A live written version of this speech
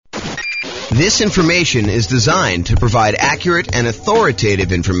This information is designed to provide accurate and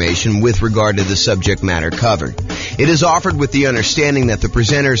authoritative information with regard to the subject matter covered. It is offered with the understanding that the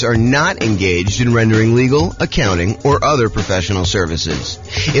presenters are not engaged in rendering legal, accounting, or other professional services.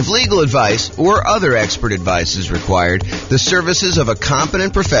 If legal advice or other expert advice is required, the services of a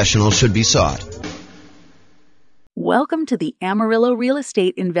competent professional should be sought. Welcome to the Amarillo Real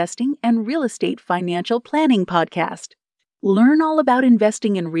Estate Investing and Real Estate Financial Planning Podcast. Learn all about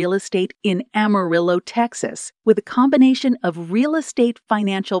investing in real estate in Amarillo, Texas, with a combination of real estate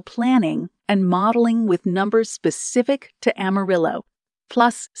financial planning and modeling with numbers specific to Amarillo,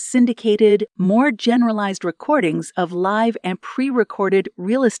 plus syndicated, more generalized recordings of live and pre-recorded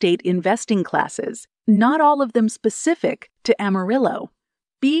real estate investing classes, not all of them specific to Amarillo.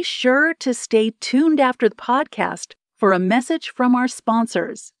 Be sure to stay tuned after the podcast for a message from our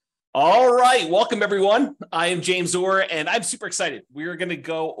sponsors. All right. Welcome, everyone. I am James Orr, and I'm super excited. We're going to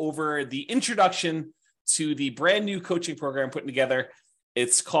go over the introduction to the brand new coaching program I'm putting together.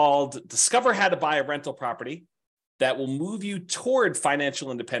 It's called Discover How to Buy a Rental Property that will move you toward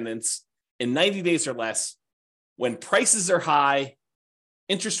financial independence in 90 days or less when prices are high,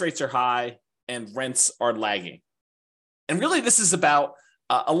 interest rates are high, and rents are lagging. And really, this is about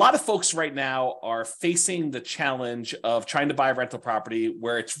a lot of folks right now are facing the challenge of trying to buy a rental property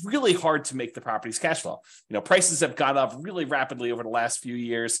where it's really hard to make the property's cash flow. You know, prices have gone up really rapidly over the last few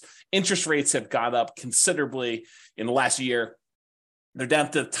years. Interest rates have gone up considerably in the last year. They're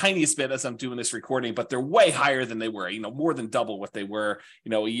down to the tiniest bit as I'm doing this recording, but they're way higher than they were, more than double what they were,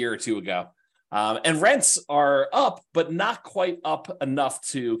 a year or two ago. And rents are up, but not quite up enough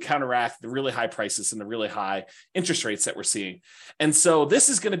to counteract the really high prices and the really high interest rates that we're seeing. And so this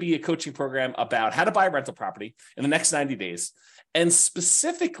is going to be a coaching program about how to buy a rental property in the next 90 days, and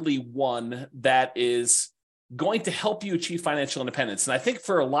specifically one that is going to help you achieve financial independence. And I think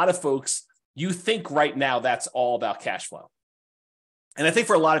for a lot of folks, you think right now that's all about cash flow. And I think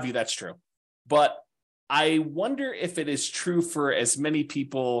for a lot of you, that's true. But I wonder if it is true for as many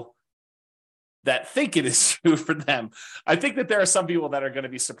people that think it is true for them. I think that there are some people that are going to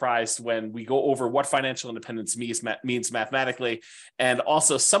be surprised when we go over what financial independence means mathematically, and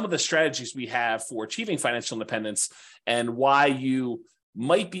also some of the strategies we have for achieving financial independence and why you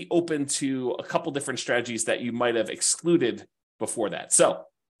might be open to a couple different strategies that you might have excluded before that. So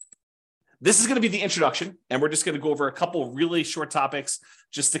this is going to be the introduction, and we're just going to go over a couple of really short topics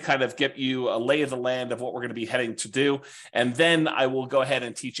just to kind of get you a lay of the land of what we're going to be heading to do. And then I will go ahead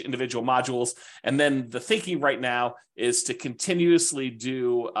and teach individual modules. And then the thinking right now is to continuously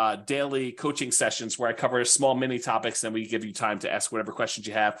do daily coaching sessions where I cover small mini topics, and we give you time to ask whatever questions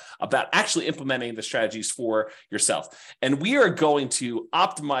you have about actually implementing the strategies for yourself. And we are going to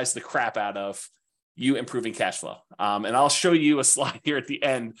optimize the crap out of you improving cash flow. And I'll show you a slide here at the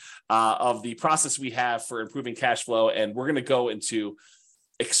end of the process we have for improving cash flow. And we're going to go into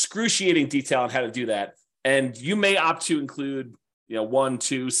excruciating detail on how to do that. And you may opt to include, one,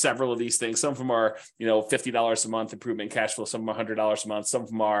 two, several of these things. Some of them are, $50 a month improvement in cash flow. Some of them are $100 a month. Some of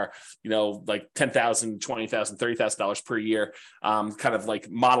them are, like $10,000, $20,000, $30,000 per year, kind of like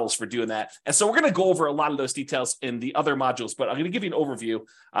models for doing that. And so we're going to go over a lot of those details in the other modules, but I'm going to give you an overview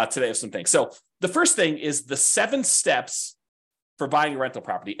today of some things. So the first thing is the 7 steps for buying a rental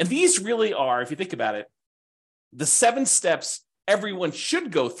property. And these really are, if you think about it, the 7 steps everyone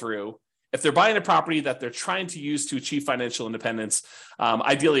should go through if they're buying a property that they're trying to use to achieve financial independence,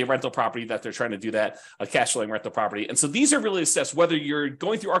 ideally a rental property that they're trying to do that, a cash flowing rental property. And so these are really the steps, whether you're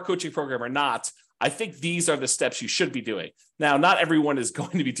going through our coaching program or not. I think these are the steps you should be doing. Now, not everyone is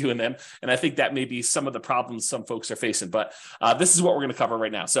going to be doing them, and I think that may be some of the problems some folks are facing, but this is what we're going to cover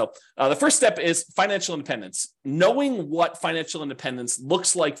right now. So the first step is financial independence, knowing what financial independence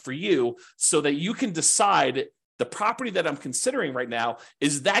looks like for you so that you can decide the property that I'm considering right now,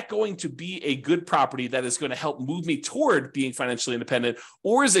 is that going to be a good property that is going to help move me toward being financially independent?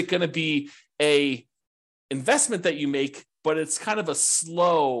 Or is it going to be a investment that you make, but it's kind of a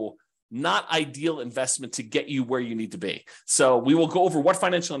slow, not ideal investment to get you where you need to be? So we will go over what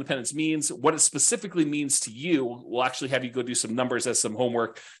financial independence means, what it specifically means to you. We'll actually have you go do some numbers as some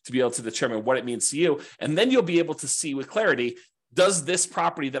homework to be able to determine what it means to you. And then you'll be able to see with clarity, does this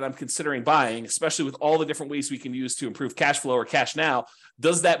property that I'm considering buying, especially with all the different ways we can use to improve cash flow or cash now,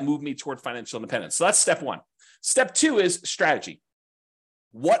 does that move me toward financial independence? So that's step 1. Step 2 is strategy.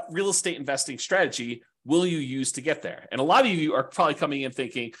 What real estate investing strategy will you use to get there? And a lot of you are probably coming in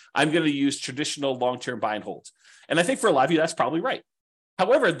thinking, I'm going to use traditional long-term buy and hold. And I think for a lot of you, that's probably right.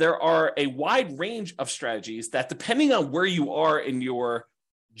 However, there are a wide range of strategies that, depending on where you are in your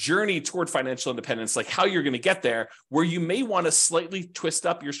journey toward financial independence, like how you're going to get there, where you may want to slightly twist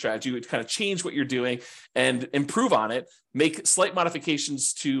up your strategy, kind of change what you're doing and improve on it, make slight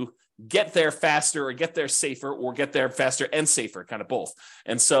modifications to get there faster or get there safer or get there faster and safer, kind of both.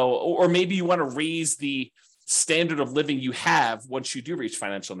 And so, or maybe you want to raise the standard of living you have once you do reach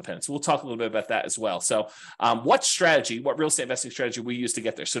financial independence. We'll talk a little bit about that as well. So what real estate investing strategy we use to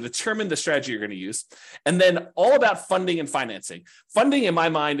get there? So determine the strategy you're going to use. And then all about funding and financing. Funding, in my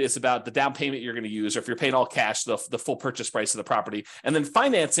mind, is about the down payment you're going to use, or if you're paying all cash, the full purchase price of the property. And then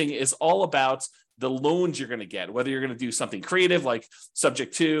financing is all about the loans you're going to get, whether you're going to do something creative like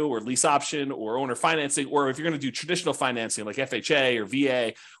subject to or lease option or owner financing, or if you're going to do traditional financing like FHA or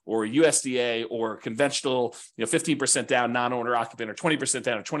VA or USDA or conventional, 15% down non-owner occupant, or 20%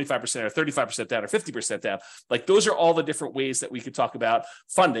 down or 25% or 35% down or 50% down. Like those are all the different ways that we could talk about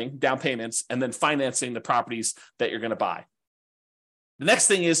funding, down payments, and then financing the properties that you're going to buy. The next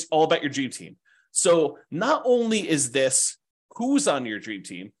thing is all about your dream team. So not only is this who's on your dream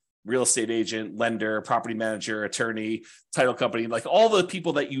team, real estate agent, lender, property manager, attorney, title company, like all the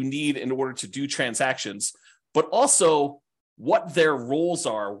people that you need in order to do transactions, but also what their roles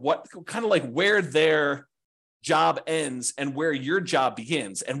are, what kind of like where their job ends and where your job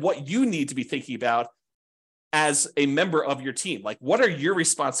begins, and what you need to be thinking about as a member of your team. Like, what are your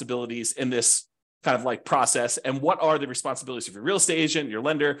responsibilities in this kind of like process, and what are the responsibilities of your real estate agent, your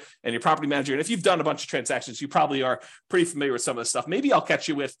lender, and your property manager? And if you've done a bunch of transactions, you probably are pretty familiar with some of this stuff. Maybe I'll catch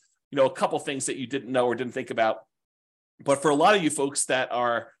you with a couple things that you didn't know or didn't think about. But for a lot of you folks that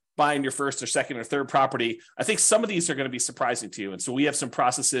are buying your first or second or third property, I think some of these are going to be surprising to you. And so we have some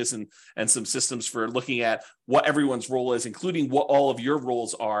processes and some systems for looking at what everyone's role is, including what all of your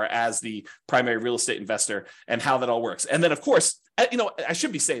roles are as the primary real estate investor and how that all works. And then, of course, I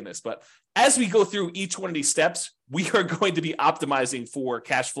should be saying this, but as we go through each one of these steps, we are going to be optimizing for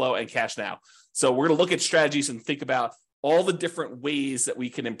cash flow and cash now. So we're going to look at strategies and think about all the different ways that we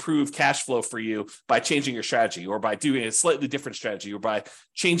can improve cash flow for you by changing your strategy, or by doing a slightly different strategy, or by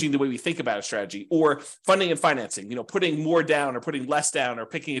changing the way we think about a strategy, or funding and financing, putting more down or putting less down, or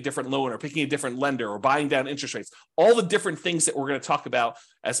picking a different loan or picking a different lender, or buying down interest rates, all the different things that we're going to talk about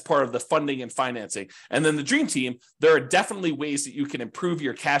as part of the funding and financing. And then the dream team, there are definitely ways that you can improve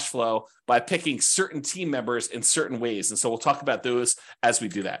your cash flow by picking certain team members in certain ways. And so we'll talk about those as we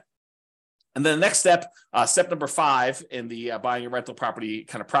do that. And then the next step, step number 5 in the buying a rental property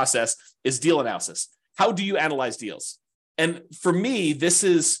kind of process, is deal analysis. How do you analyze deals? And for me, this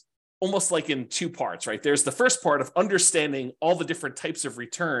is almost like in 2 parts, right? There's the first part of understanding all the different types of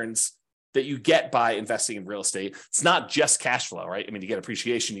returns that you get by investing in real estate. It's not just cash flow, right? I mean, you get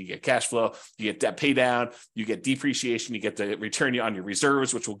appreciation, you get cash flow, you get debt pay down, you get depreciation, you get the return on your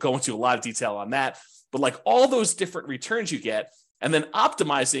reserves, which we'll go into a lot of detail on that. But like all those different returns you get, and then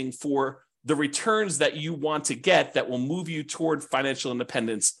optimizing for the returns that you want to get that will move you toward financial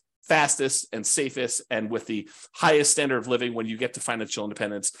independence fastest and safest and with the highest standard of living when you get to financial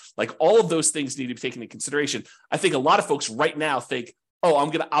independence. Like all of those things need to be taken into consideration. I think a lot of folks right now think, oh,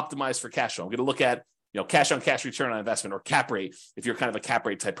 I'm going to optimize for cash flow. I'm going to look at cash on cash return on investment, or cap rate, if you're kind of a cap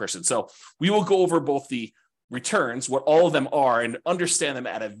rate type person. So we will go over both the returns, what all of them are, and understand them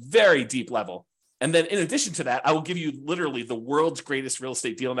at a very deep level. And then in addition to that, I will give you literally the world's greatest real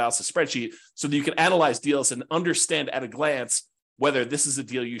estate deal analysis spreadsheet so that you can analyze deals and understand at a glance whether this is a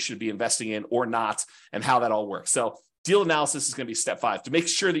deal you should be investing in or not, and how that all works. So deal analysis is going to be step 5, to make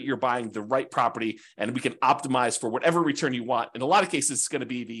sure that you're buying the right property and we can optimize for whatever return you want. In a lot of cases, it's going to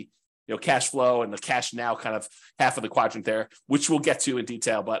be the cash flow and the cash now kind of half of the quadrant there, which we'll get to in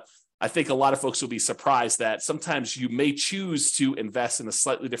detail. But I think a lot of folks will be surprised that sometimes you may choose to invest in a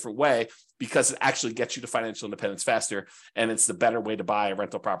slightly different way because it actually gets you to financial independence faster, and it's the better way to buy a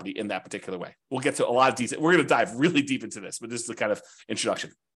rental property in that particular way. We'll get to a lot of detail. We're going to dive really deep into this, but this is the kind of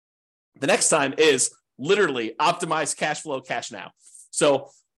introduction. The next time is literally optimize cash flow, cash now. So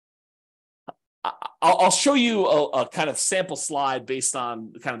I'll show you a kind of sample slide based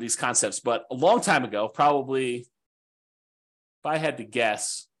on kind of these concepts, but a long time ago, probably, if I had to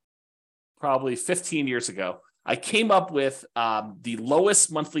guess, probably 15 years ago, I came up with the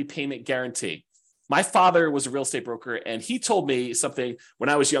lowest monthly payment guarantee. My father was a real estate broker, and he told me something when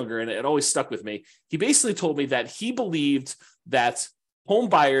I was younger, and it always stuck with me. He basically told me that he believed that home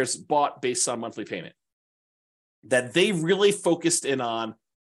buyers bought based on monthly payment, that they really focused in on,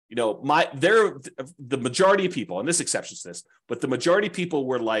 the majority of people, and there's exceptions to this, but the majority of people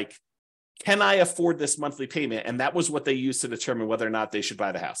were like, can I afford this monthly payment? And that was what they used to determine whether or not they should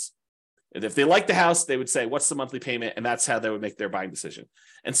buy the house. And if they like the house, they would say, what's the monthly payment? And that's how they would make their buying decision.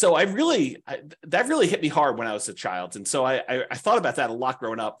 And so that really hit me hard when I was a child. And so I thought about that a lot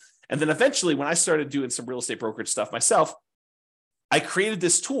growing up. And then eventually when I started doing some real estate brokerage stuff myself, I created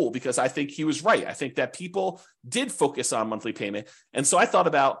this tool because I think he was right. I think that people did focus on monthly payment. And so I thought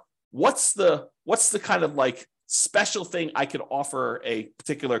about what's the kind of like special thing I could offer a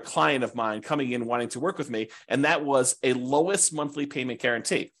particular client of mine coming in wanting to work with me. And that was a lowest monthly payment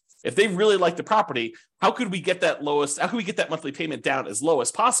guarantee. If they really like the property, how could we get that monthly payment down as low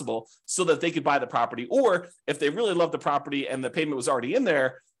as possible so that they could buy the property? Or if they really love the property and the payment was already in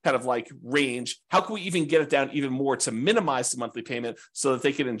there, kind of like range, how can we even get it down even more to minimize the monthly payment so that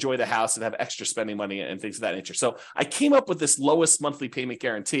they can enjoy the house and have extra spending money and things of that nature? So I came up with this lowest monthly payment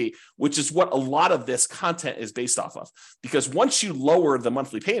guarantee, which is what a lot of this content is based off of. Because once you lower the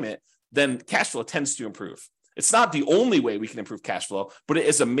monthly payment, then cash flow tends to improve. It's not the only way we can improve cash flow, but it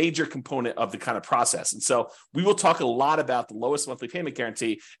is a major component of the kind of process. And so we will talk a lot about the lowest monthly payment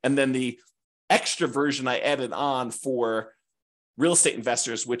guarantee and then the extra version I added on for real estate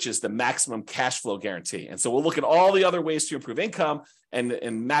investors, which is the maximum cash flow guarantee. And so we'll look at all the other ways to improve income and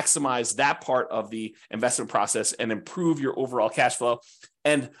maximize that part of the investment process and improve your overall cash flow.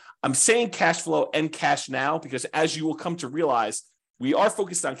 And I'm saying cash flow and cash now because as you will come to realize, we are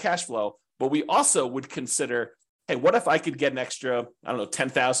focused on cash flow, but we also would consider, hey, what if I could get an extra, I don't know,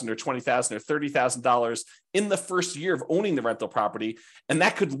 $10,000 or $20,000 or $30,000 in the first year of owning the rental property? And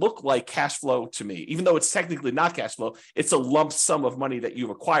that could look like cash flow to me, even though it's technically not cash flow. It's a lump sum of money that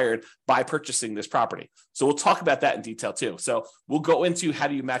you've acquired by purchasing this property. So we'll talk about that in detail too. So we'll go into how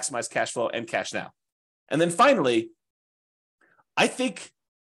do you maximize cash flow and cash now. And then finally, I think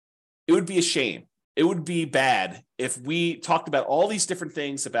it would be a shame. It would be bad if we talked about all these different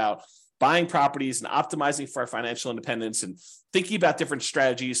things about buying properties and optimizing for our financial independence and thinking about different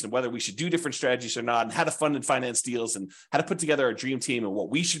strategies and whether we should do different strategies or not and how to fund and finance deals and how to put together a dream team and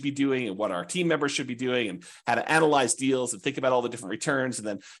what we should be doing and what our team members should be doing and how to analyze deals and think about all the different returns and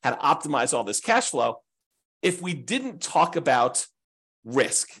then how to optimize all this cash flow. If we didn't talk about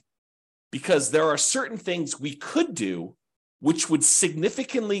risk, because there are certain things we could do which would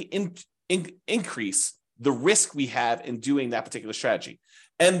significantly increase the risk we have in doing that particular strategy.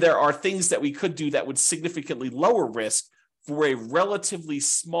 And there are things that we could do that would significantly lower risk for a relatively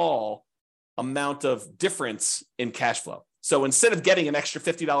small amount of difference in cash flow. So instead of getting an extra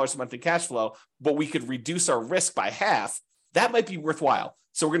 $50 a month in cash flow, but we could reduce our risk by half, that might be worthwhile.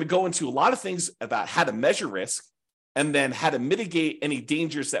 So we're going to go into a lot of things about how to measure risk and then how to mitigate any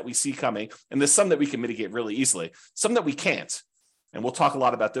dangers that we see coming. And there's some that we can mitigate really easily, some that we can't. And we'll talk a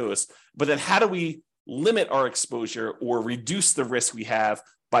lot about those. But then how do we limit our exposure or reduce the risk we have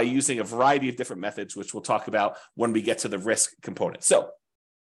by using a variety of different methods, which we'll talk about when we get to the risk component. So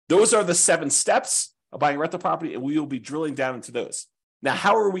those are the 7 steps of buying a rental property, and we will be drilling down into those. Now,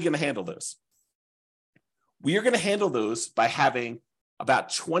 how are we going to handle those? We are going to handle those by having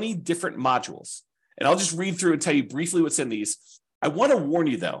about 20 different modules. And I'll just read through and tell you briefly what's in these. I want to warn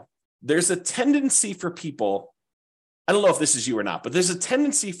you, though, there's a tendency for people, I don't know if this is you or not, but there's a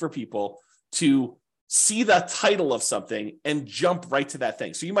tendency for people to see the title of something and jump right to that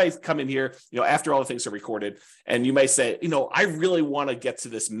thing. So you might come in here, after all the things are recorded, and you might say, I really want to get to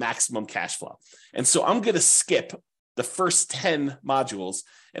this maximum cash flow. And so I'm going to skip the first 10 modules,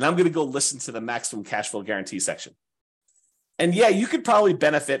 and I'm going to go listen to the maximum cash flow guarantee section. And yeah, you could probably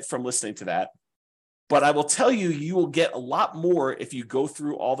benefit from listening to that, but I will tell you, you will get a lot more if you go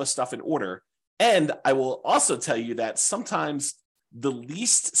through all the stuff in order. And I will also tell you that sometimes the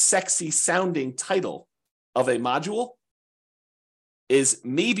least sexy sounding title of a module is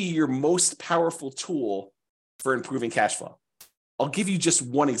maybe your most powerful tool for improving cash flow. I'll give you just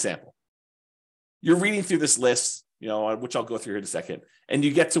one example. You're reading through this list, which I'll go through here in a second, and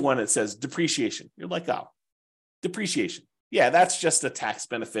you get to one that says depreciation. You're like, oh, depreciation. Yeah, that's just a tax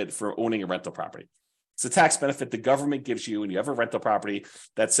benefit for owning a rental property. It's a tax benefit the government gives you when you have a rental property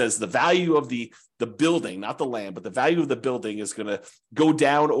that says the value of the building, not the land, but the value of the building is going to go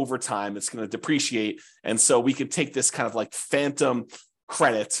down over time. It's going to depreciate. And so we can take this kind of like phantom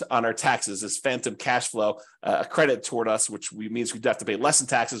credit on our taxes, this phantom cash flow, a credit toward us, which means we'd have to pay less in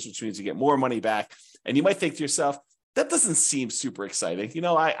taxes, which means you get more money back. And you might think to yourself, that doesn't seem super exciting.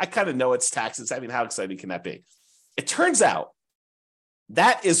 I kind of know it's taxes. I mean, how exciting can that be? It turns out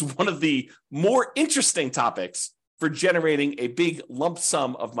that is one of the more interesting topics for generating a big lump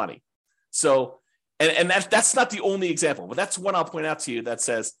sum of money. So, and that's not the only example, but that's one I'll point out to you that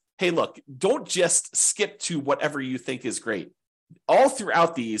says, hey, look, don't just skip to whatever you think is great. All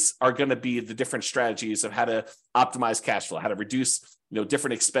throughout these are going to be the different strategies of how to optimize cash flow, how to reduce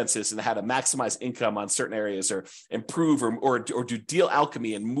different expenses and how to maximize income on certain areas or improve or do deal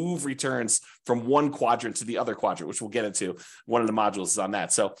alchemy and move returns from one quadrant to the other quadrant, which we'll get into. One of the modules is on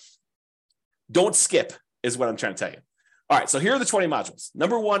that. So don't skip is what I'm trying to tell you. All right, so here are the 20 modules.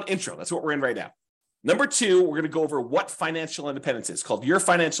 Number 1, intro. That's what we're in right now. Number 2, we're going to go over what financial independence is, called Your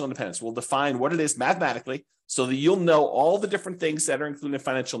Financial Independence. We'll define what it is mathematically so that you'll know all the different things that are included in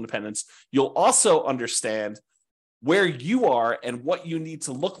financial independence. You'll also understand where you are and what you need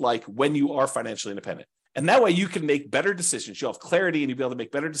to look like when you are financially independent. And that way you can make better decisions. You'll have clarity and you'll be able to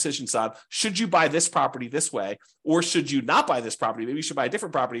make better decisions on, should you buy this property this way, or should you not buy this property? Maybe you should buy a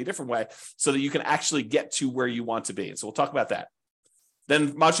different property a different way so that you can actually get to where you want to be. And so we'll talk about that.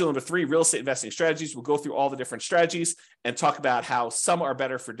 Then module number 3, real estate investing strategies. We'll go through all the different strategies and talk about how some are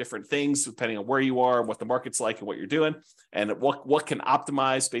better for different things, depending on where you are, what the market's like and what you're doing, and what can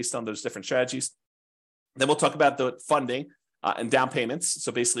optimize based on those different strategies. Then we'll talk about the funding and down payments.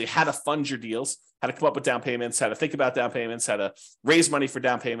 So basically how to fund your deals, how to come up with down payments, how to think about down payments, how to raise money for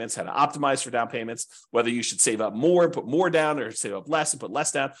down payments, how to optimize for down payments, whether you should save up more, put more down, or save up less and put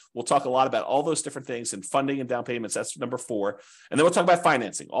less down. We'll talk a lot about all those different things and funding and down payments. That's number 4. And then we'll talk about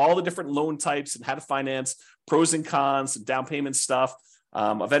financing, all the different loan types and how to finance, pros and cons, and down payment stuff.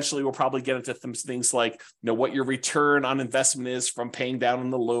 Eventually, we'll probably get into things like, what your return on investment is from paying down on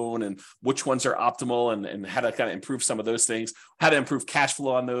the loan and which ones are optimal and how to kind of improve some of those things, how to improve cash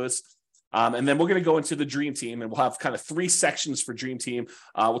flow on those. And then we're going to go into the Dream Team, and we'll have kind of 3 sections for Dream Team.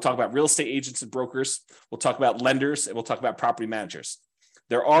 We'll talk about real estate agents and brokers. We'll talk about lenders, and we'll talk about property managers.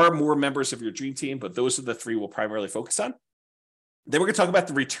 There are more members of your Dream Team, but those are the 3 we'll primarily focus on. Then we're going to talk about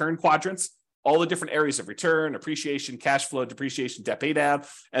the return quadrants, all the different areas of return, appreciation, cash flow, depreciation, debt pay down,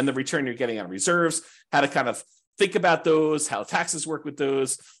 and the return you're getting on reserves, how to kind of think about those, how taxes work with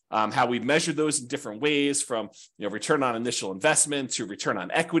those, how we measure those in different ways, from return on initial investment to return on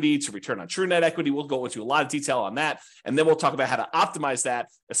equity to return on true net equity. We'll go into a lot of detail on that. And then we'll talk about how to optimize that,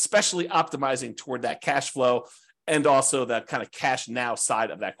 especially optimizing toward that cash flow and also that kind of cash now side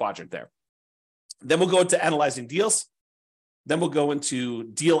of that quadrant there. Then we'll go into analyzing deals. Then we'll go into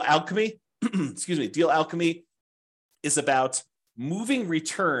deal alchemy. Excuse me. Deal alchemy is about moving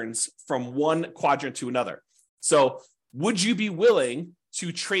returns from one quadrant to another. So would you be willing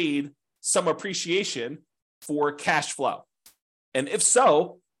to trade some appreciation for cash flow? And if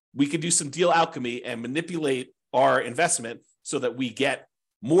so, we could do some deal alchemy and manipulate our investment so that we get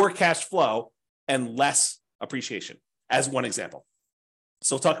more cash flow and less appreciation, as one example.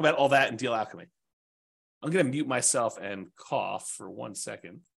 So we'll talk about all that in deal alchemy. I'm going to mute myself and cough for 1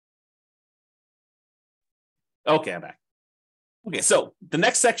 second. Okay, I'm back. Okay, so the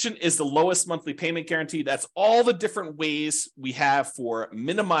next section is the lowest monthly payment guarantee. That's all the different ways we have for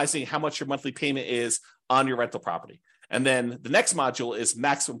minimizing how much your monthly payment is on your rental property. And then the next module is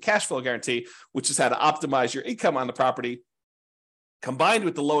maximum cash flow guarantee, which is how to optimize your income on the property combined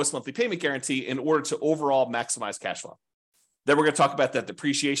with the lowest monthly payment guarantee in order to overall maximize cash flow. Then we're going to talk about that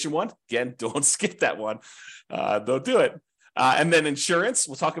depreciation one. Again, don't skip that one. Don't do it. And then insurance.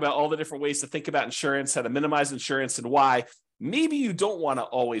 We'll talk about all the different ways to think about insurance, how to minimize insurance, and why maybe you don't want to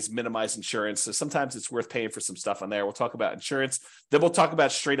always minimize insurance. So sometimes it's worth paying for some stuff on there. We'll talk about insurance. Then we'll talk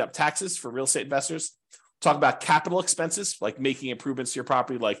about straight up taxes for real estate investors. Talk about capital expenses, like making improvements to your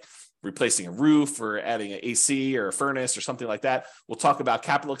property, like replacing a roof or adding an AC or a furnace or something like that. We'll talk about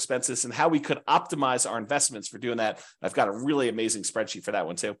capital expenses and how we could optimize our investments for doing that. I've got a really amazing spreadsheet for that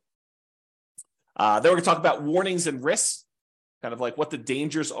one too. Then we're going to talk about warnings and risks, kind of like what the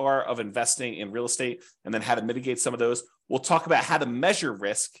dangers are of investing in real estate and then how to mitigate some of those. We'll talk about how to measure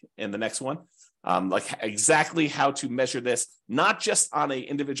risk in the next one, like exactly how to measure this, not just on an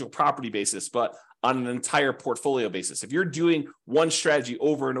individual property basis, but on an entire portfolio basis. If you're doing one strategy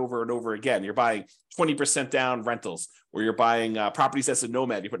over and over and over again, you're buying 20% down rentals, or you're buying properties as a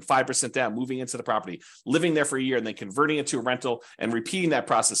nomad, you're putting 5% down, moving into the property, living there for a year, and then converting it to a rental and repeating that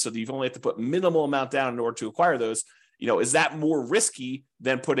process so that you've only have to put minimal amount down in order to acquire those. Is that more risky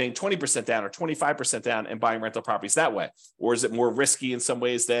than putting 20% down or 25% down and buying rental properties that way? Or is it more risky in some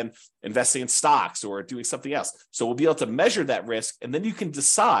ways than investing in stocks or doing something else? So we'll be able to measure that risk, and then you can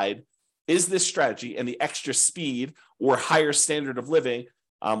decide, is this strategy and the extra speed or higher standard of living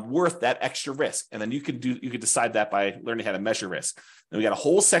worth that extra risk? And then you can decide that by learning how to measure risk. Then we got a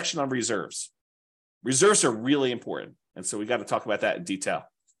whole section on reserves. Reserves are really important. And so we got to talk about that in detail.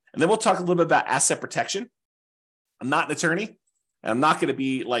 And then we'll talk a little bit about asset protection. I'm not an attorney, and I'm not going to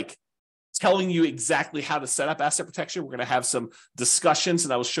be like telling you exactly how to set up asset protection. We're going to have some discussions,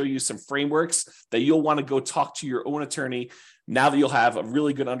 and I will show you some frameworks that you'll want to go talk to your own attorney now that you'll have a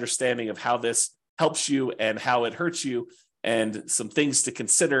really good understanding of how this helps you and how it hurts you and some things to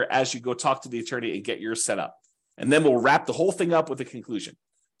consider as you go talk to the attorney and get yours set up. And then we'll wrap the whole thing up with a conclusion.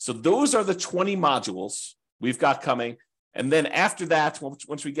 So those are the 20 modules we've got coming. And then after that,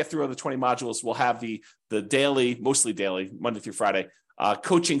 once we get through all the 20 modules, we'll have the daily, mostly daily, Monday through Friday,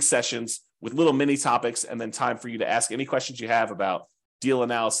 coaching sessions with little mini topics, and then time for you to ask any questions you have about deal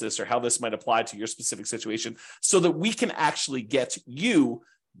analysis or how this might apply to your specific situation, so that we can actually get you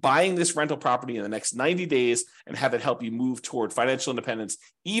buying this rental property in the next 90 days and have it help you move toward financial independence,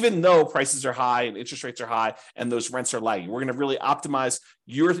 even though prices are high and interest rates are high and those rents are lagging. We're going to really optimize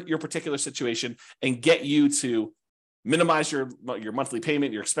your particular situation and get you to minimize your monthly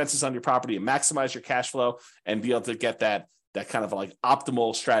payment, your expenses on your property, and maximize your cash flow and be able to get that kind of like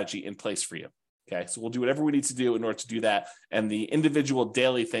optimal strategy in place for you. Okay, so we'll do whatever we need to do in order to do that. And the individual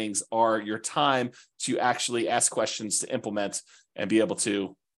daily things are your time to actually ask questions, to implement, and be able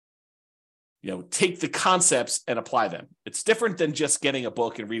to, take the concepts and apply them. It's different than just getting a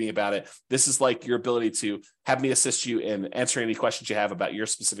book and reading about it. This is like your ability to have me assist you in answering any questions you have about your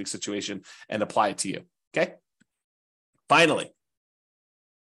specific situation and apply it to you. Okay. Finally.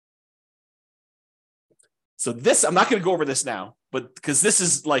 So this, I'm not going to go over this now, but because this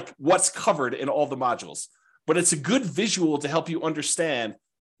is like what's covered in all the modules, but it's a good visual to help you understand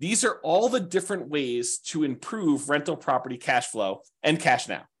these are all the different ways to improve rental property cash flow and cash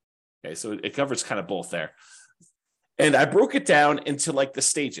now. Okay, so it covers kind of both there. And I broke it down into like the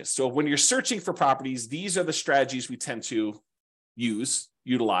stages. So when you're searching for properties, these are the strategies we tend to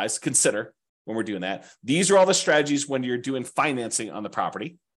utilize, consider when we're doing that. These are all the strategies when you're doing financing on the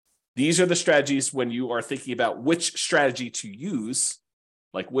property. These are the strategies when you are thinking about which strategy to use,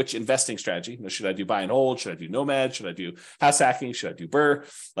 like which investing strategy. Should I do buy and hold? Should I do nomad? Should I do house hacking? Should I do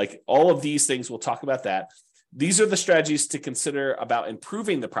BRRRR? Like all of these things, we'll talk about that. These are the strategies to consider about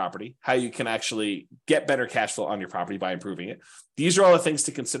improving the property, how you can actually get better cash flow on your property by improving it. These are all the things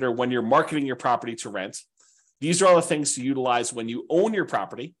to consider when you're marketing your property to rent. These are all the things to utilize when you own your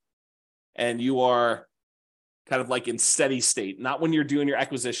property and you are kind of like in steady state, not when you're doing your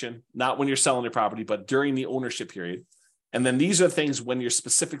acquisition, not when you're selling your property, but during the ownership period. And then these are things when you're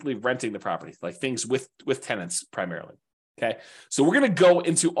specifically renting the property, like things with tenants primarily. Okay, so we're going to go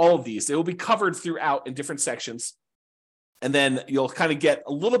into all of these. They will be covered throughout in different sections. And then you'll kind of get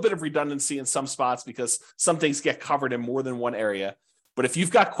a little bit of redundancy in some spots because some things get covered in more than one area. But if you've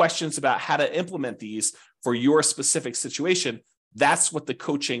got questions about how to implement these for your specific situation, that's what the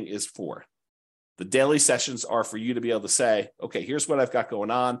coaching is for. The daily sessions are for you to be able to say, okay, here's what I've got going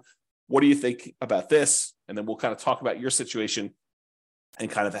on. What do you think about this? And then we'll kind of talk about your situation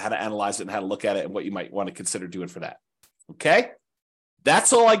and kind of how to analyze it and how to look at it and what you might want to consider doing for that. Okay,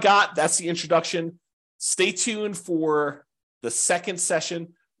 that's all I got. That's the introduction. Stay tuned for the second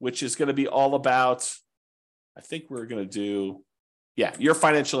session, which is going to be all about, I think we're going to do, your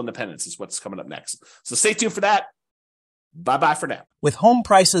financial independence is what's coming up next. So stay tuned for that. Bye-bye for now. With home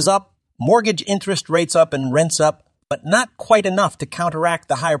prices up, mortgage interest rates up, and rents up, but not quite enough to counteract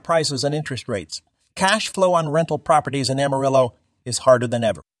the higher prices and interest rates, cash flow on rental properties in Amarillo is harder than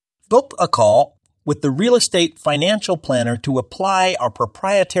ever. Book a call with the Real Estate Financial Planner to apply our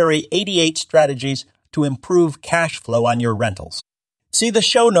proprietary 88 strategies to improve cash flow on your rentals. See the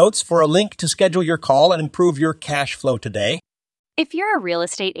show notes for a link to schedule your call and improve your cash flow today. If you're a real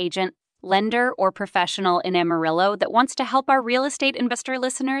estate agent, lender, or professional in Amarillo that wants to help our real estate investor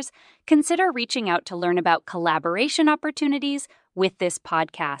listeners, consider reaching out to learn about collaboration opportunities with this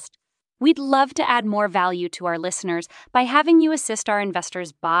podcast. We'd love to add more value to our listeners by having you assist our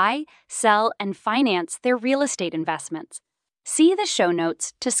investors buy, sell, and finance their real estate investments. See the show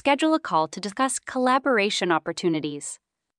notes to schedule a call to discuss collaboration opportunities.